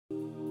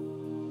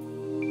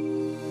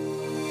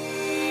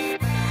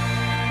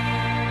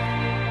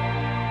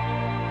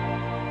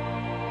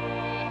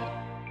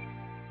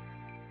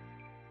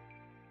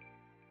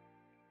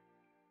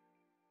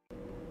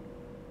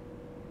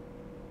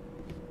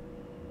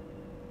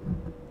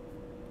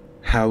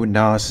How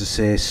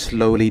narcissists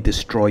slowly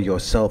destroy your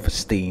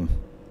self-esteem.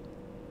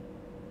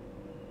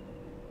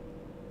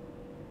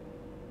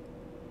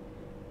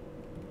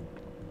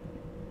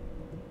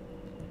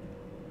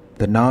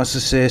 The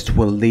narcissist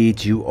will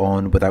lead you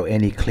on without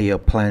any clear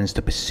plans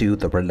to pursue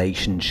the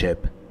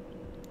relationship.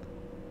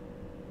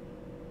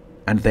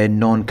 And their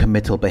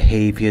non-committal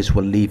behaviors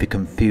will leave you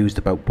confused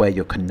about where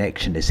your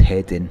connection is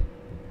heading.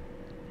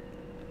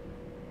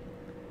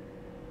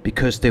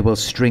 Because they will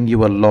string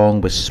you along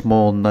with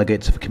small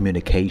nuggets of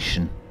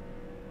communication.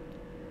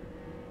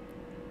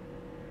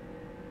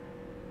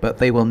 But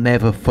they will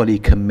never fully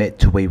commit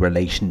to a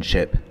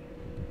relationship.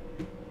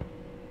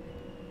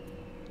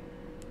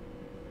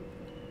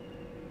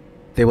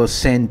 They will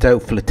send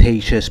out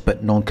flirtatious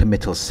but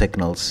non-committal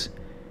signals.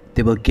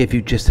 They will give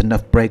you just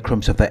enough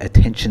breadcrumbs of their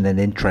attention and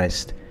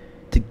interest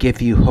to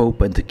give you hope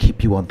and to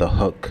keep you on the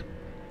hook,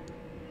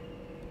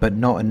 but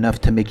not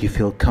enough to make you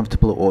feel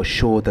comfortable or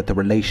assured that the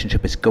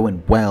relationship is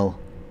going well.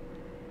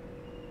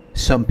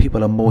 Some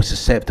people are more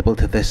susceptible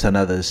to this than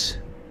others.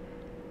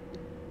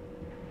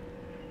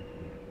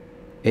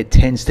 It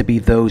tends to be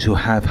those who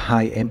have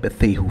high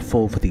empathy who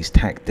fall for these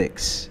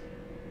tactics.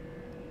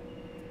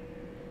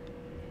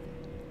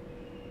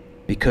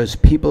 Because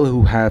people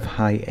who have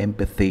high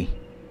empathy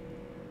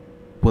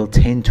will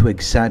tend to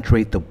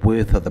exaggerate the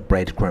worth of the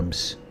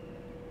breadcrumbs.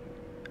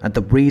 And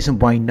the reason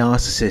why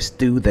narcissists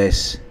do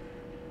this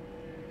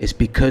is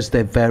because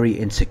they're very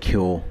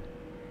insecure.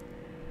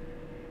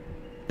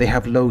 They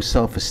have low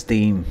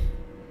self-esteem.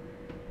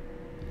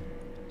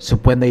 So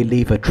when they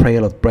leave a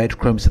trail of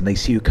breadcrumbs and they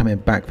see you coming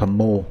back for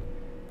more,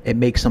 it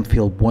makes them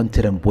feel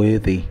wanted and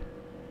worthy.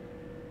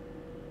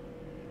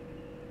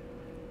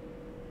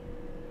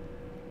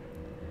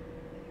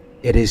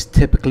 It is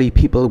typically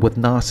people with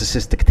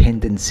narcissistic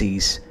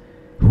tendencies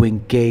who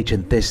engage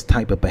in this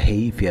type of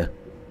behavior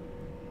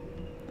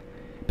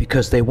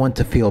because they want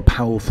to feel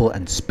powerful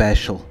and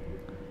special,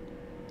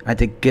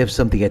 and it gives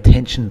them the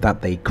attention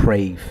that they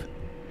crave.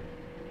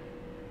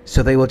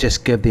 So they will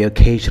just give the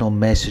occasional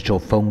message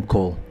or phone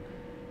call.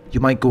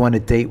 You might go on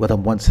a date with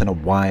them once in a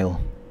while,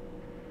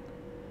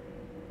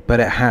 but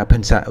it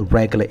happens at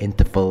irregular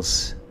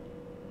intervals.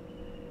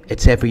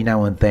 It's every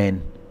now and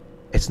then.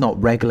 It's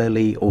not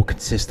regularly or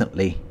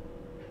consistently.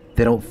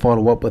 They don't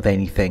follow up with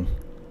anything.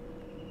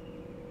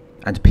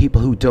 And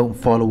people who don't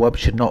follow up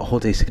should not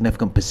hold a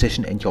significant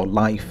position in your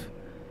life.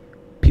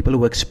 People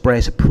who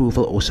express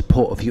approval or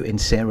support of you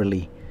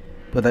sincerely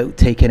without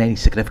taking any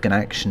significant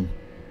action.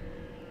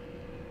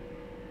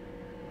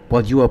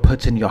 While you are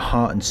putting your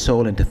heart and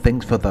soul into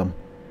things for them,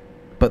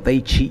 but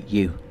they cheat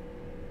you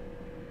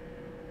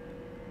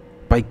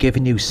by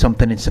giving you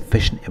something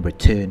insufficient in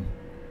return.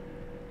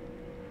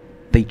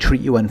 They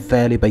treat you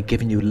unfairly by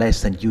giving you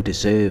less than you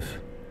deserve.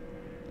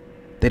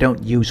 They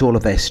don't use all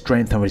of their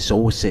strength and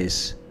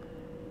resources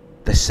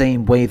the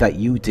same way that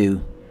you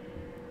do.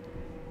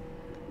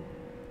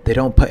 They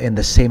don't put in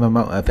the same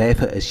amount of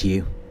effort as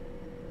you.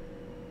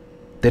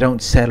 They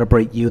don't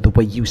celebrate you the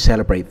way you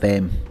celebrate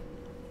them.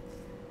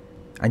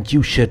 And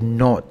you should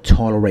not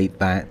tolerate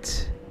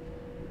that,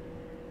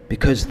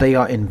 because they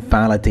are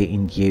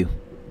invalidating you.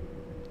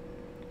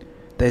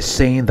 They're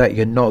saying that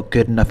you're not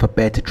good enough for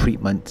better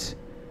treatment,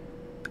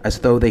 as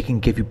though they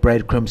can give you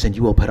breadcrumbs and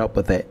you will put up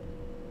with it.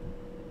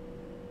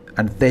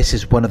 And this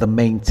is one of the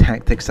main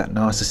tactics that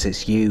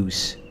narcissists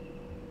use.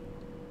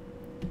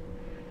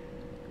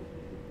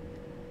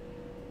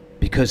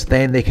 Because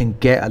then they can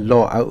get a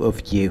lot out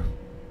of you,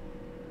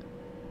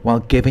 while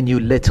giving you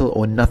little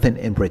or nothing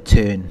in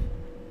return.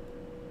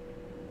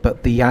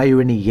 But the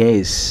irony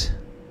is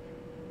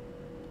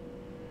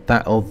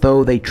that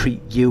although they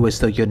treat you as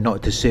though you're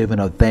not deserving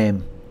of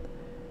them,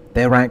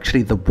 they're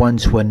actually the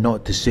ones who are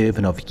not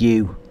deserving of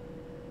you,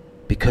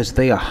 because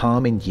they are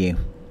harming you.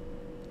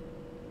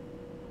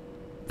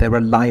 They're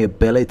a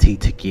liability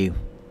to you.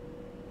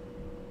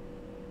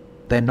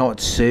 They're not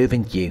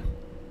serving you,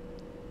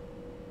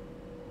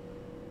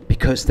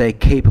 because they're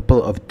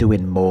capable of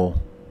doing more.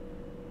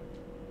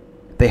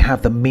 They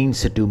have the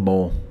means to do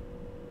more,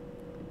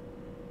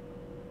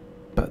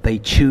 but they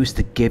choose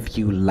to give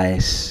you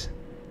less,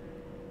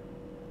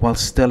 while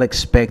still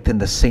expecting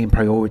the same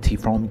priority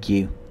from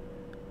you,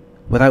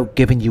 without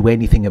giving you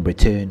anything in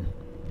return.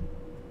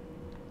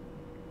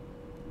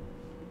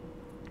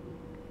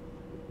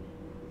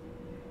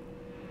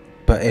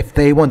 But if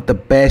they want the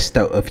best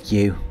out of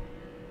you,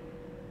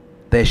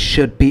 there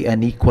should be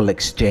an equal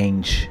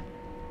exchange.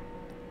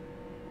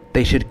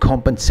 They should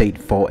compensate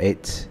for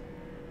it.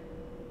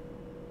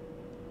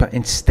 But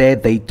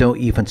instead they don't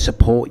even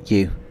support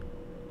you.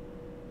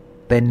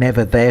 They're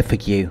never there for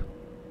you,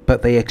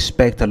 but they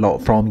expect a lot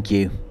from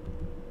you.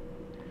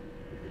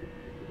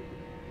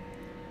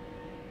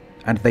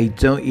 And they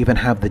don't even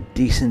have the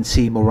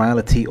decency,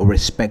 morality or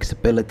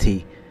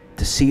respectability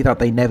to see that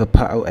they never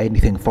put out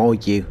anything for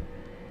you.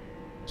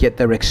 Yet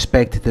they're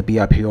expected to be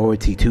a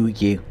priority to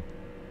you,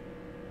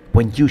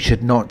 when you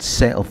should not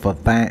settle for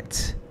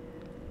that.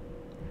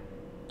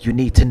 You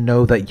need to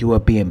know that you are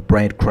being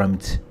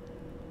breadcrumbed.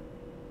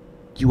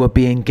 You are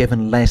being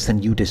given less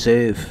than you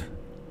deserve.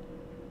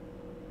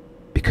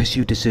 because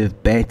you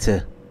deserve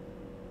better.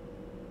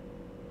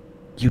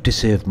 You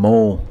deserve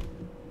more.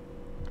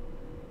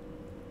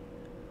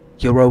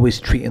 You're always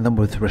treating them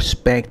with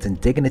respect and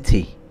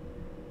dignity.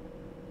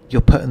 You're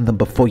putting them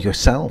before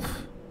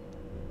yourself.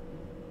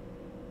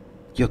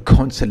 You're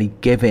constantly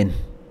giving.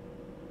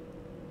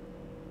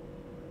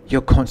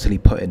 You're constantly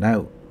putting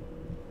out.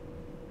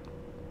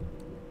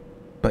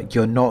 But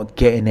you're not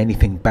getting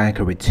anything back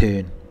in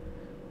return.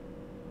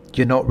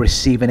 You're not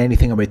receiving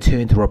anything in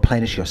return to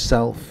replenish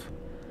yourself.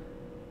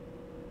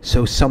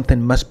 So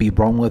something must be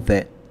wrong with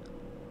it.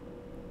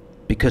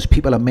 Because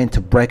people are meant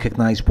to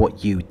recognize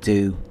what you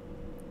do.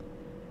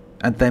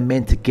 And they're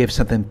meant to give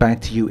something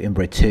back to you in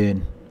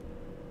return.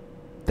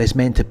 There's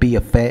meant to be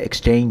a fair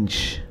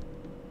exchange.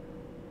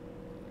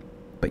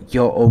 But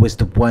you're always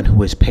the one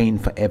who is paying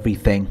for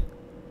everything.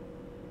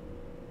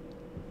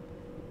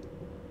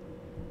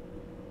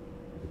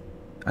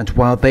 And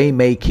while they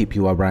may keep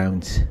you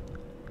around,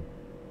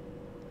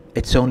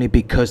 it's only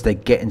because they're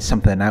getting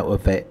something out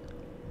of it.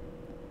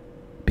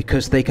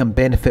 Because they can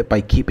benefit by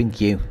keeping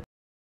you.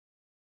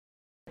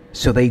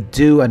 So they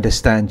do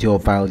understand your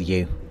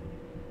value.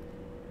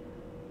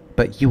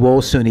 But you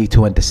also need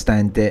to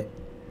understand it.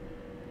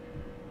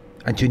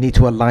 And you need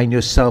to align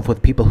yourself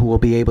with people who will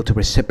be able to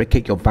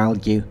reciprocate your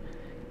value.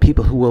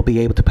 People who will be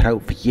able to put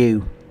out for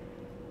you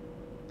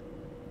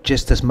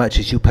just as much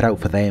as you put out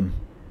for them.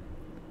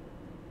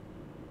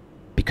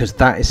 Because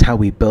that is how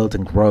we build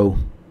and grow.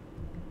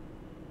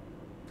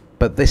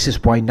 But this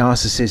is why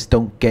narcissists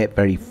don't get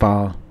very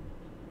far.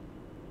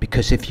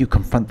 Because if you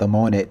confront them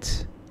on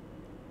it,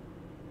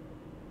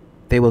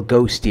 they will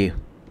ghost you.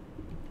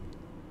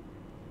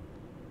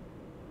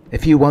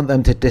 If you want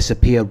them to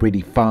disappear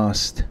really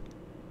fast,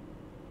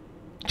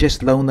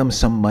 just loan them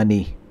some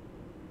money.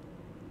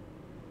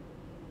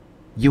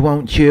 You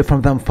won't hear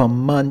from them for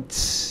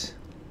months.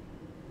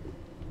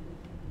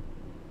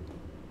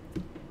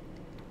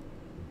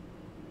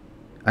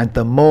 And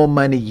the more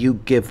money you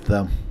give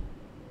them,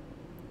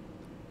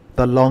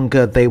 the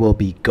longer they will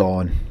be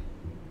gone.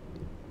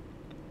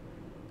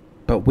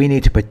 But we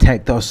need to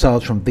protect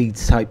ourselves from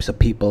these types of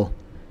people,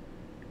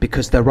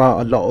 because there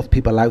are a lot of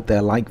people out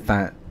there like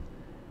that.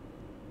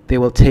 They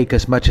will take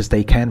as much as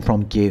they can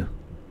from you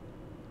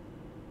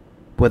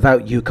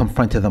without you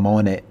confronting them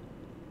on it,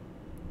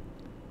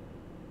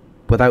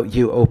 without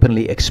you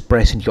openly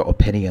expressing your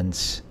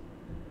opinions,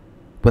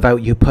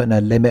 without you putting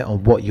a limit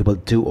on what you will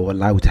do or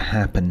allow to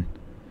happen,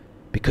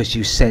 because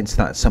you sense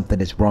that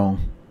something is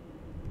wrong.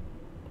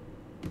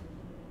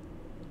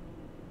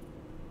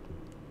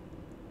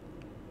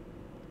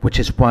 Which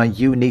is why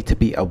you need to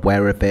be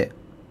aware of it,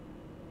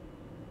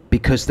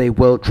 because they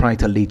will try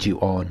to lead you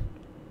on.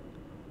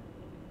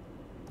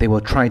 They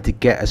will try to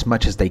get as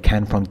much as they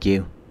can from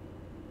you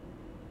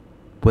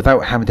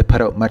without having to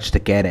put out much to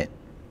get it.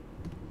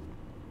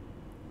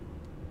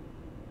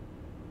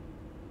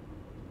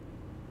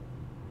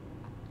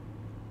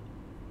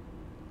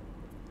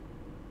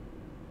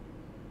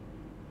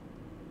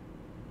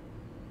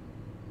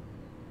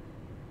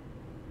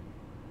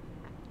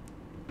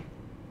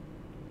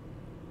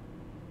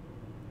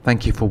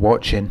 Thank you for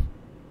watching.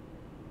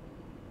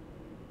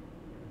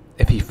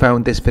 If you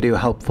found this video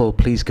helpful,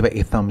 please give it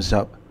a thumbs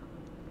up.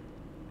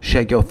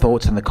 Share your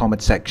thoughts in the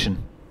comment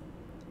section.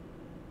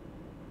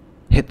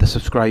 Hit the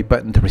subscribe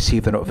button to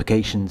receive the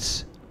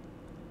notifications.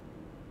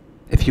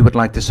 If you would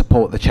like to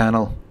support the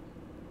channel,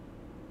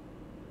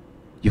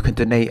 you can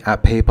donate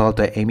at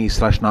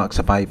paypal.me/Narc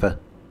Survivor.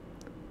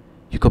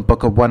 You can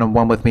book a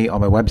one-on-one with me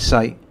on my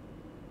website.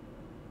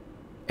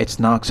 It's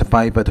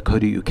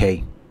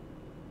narcsurvivor.co.uk.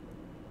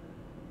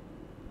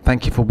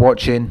 Thank you for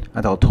watching,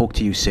 and I'll talk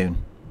to you soon.